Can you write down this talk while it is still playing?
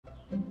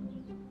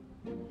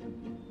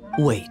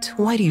Wait,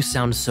 why do you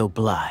sound so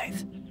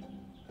blithe?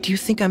 Do you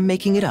think I'm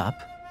making it up?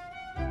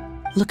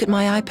 Look at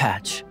my eye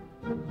patch.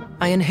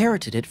 I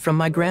inherited it from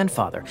my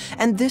grandfather,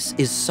 and this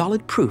is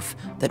solid proof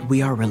that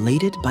we are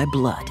related by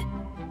blood.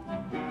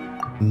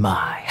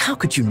 My, how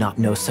could you not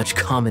know such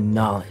common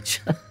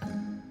knowledge?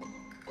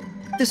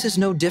 This is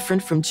no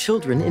different from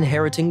children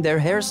inheriting their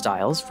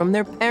hairstyles from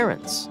their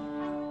parents.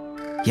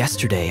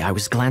 Yesterday, I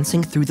was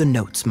glancing through the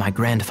notes my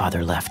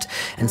grandfather left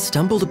and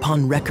stumbled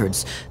upon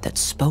records that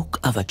spoke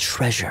of a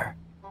treasure.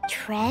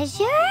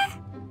 Treasure?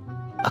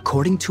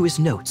 According to his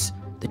notes,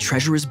 the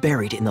treasure is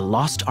buried in the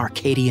lost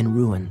Arcadian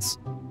ruins.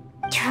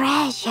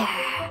 Treasure.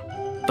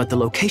 But the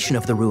location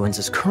of the ruins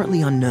is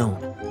currently unknown.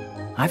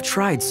 I've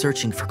tried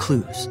searching for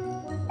clues.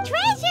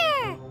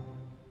 Treasure!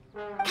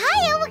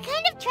 Kyle, what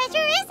kind of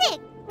treasure is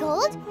it?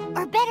 Gold?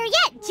 Or better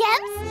yet,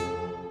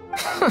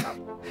 gems?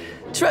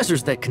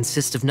 Treasures that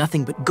consist of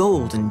nothing but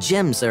gold and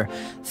gems are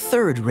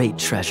third-rate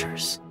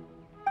treasures.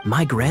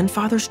 My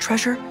grandfather's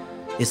treasure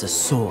is a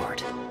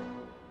sword.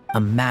 A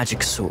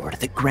magic sword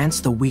that grants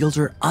the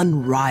wielder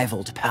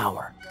unrivaled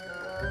power.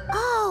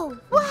 Oh,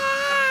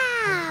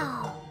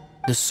 wow!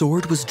 The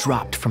sword was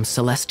dropped from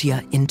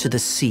Celestia into the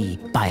sea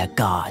by a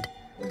god.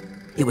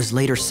 It was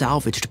later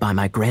salvaged by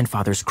my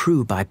grandfather's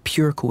crew by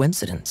pure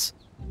coincidence.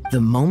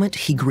 The moment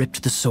he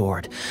gripped the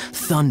sword,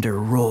 thunder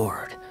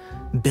roared,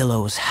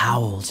 billows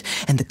howled,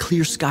 and the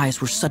clear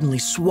skies were suddenly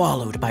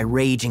swallowed by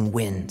raging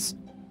winds.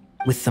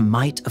 With the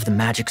might of the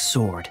magic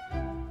sword,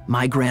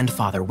 my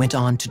grandfather went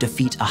on to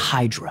defeat a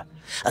hydra,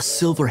 a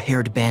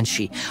silver-haired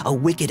banshee, a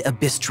wicked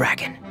abyss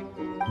dragon.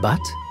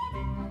 But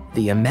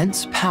the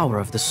immense power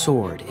of the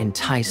sword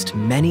enticed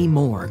many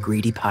more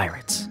greedy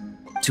pirates.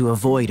 To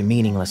avoid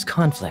meaningless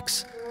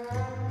conflicts,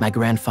 my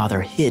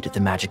grandfather hid the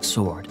magic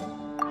sword.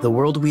 The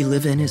world we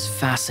live in is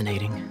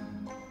fascinating,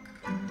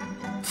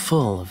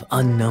 full of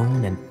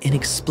unknown and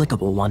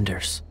inexplicable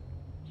wonders.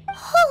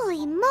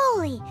 Holy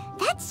moly,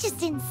 that's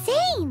just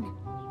insane!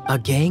 A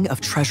gang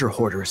of treasure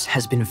hoarders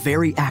has been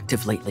very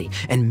active lately,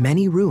 and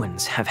many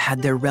ruins have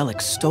had their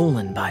relics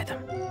stolen by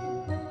them.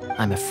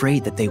 I'm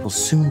afraid that they will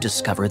soon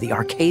discover the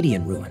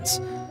Arcadian ruins,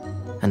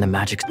 and the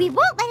magic... We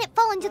won't let it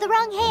fall into the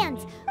wrong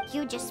hands.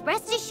 You just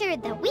rest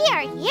assured that we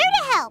are here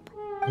to help.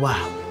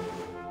 Wow.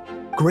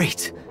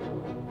 Great.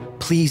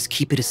 Please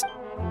keep it a...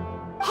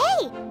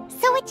 Hey,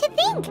 so what you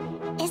think?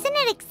 Isn't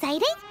it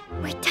exciting?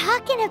 We're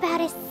talking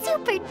about a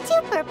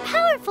super-duper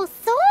powerful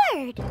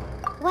sword.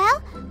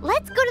 Well,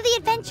 let's go to the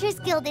Adventurers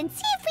Guild and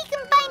see if we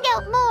can find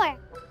out more.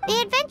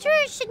 The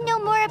adventurers should know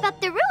more about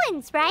the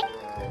ruins, right?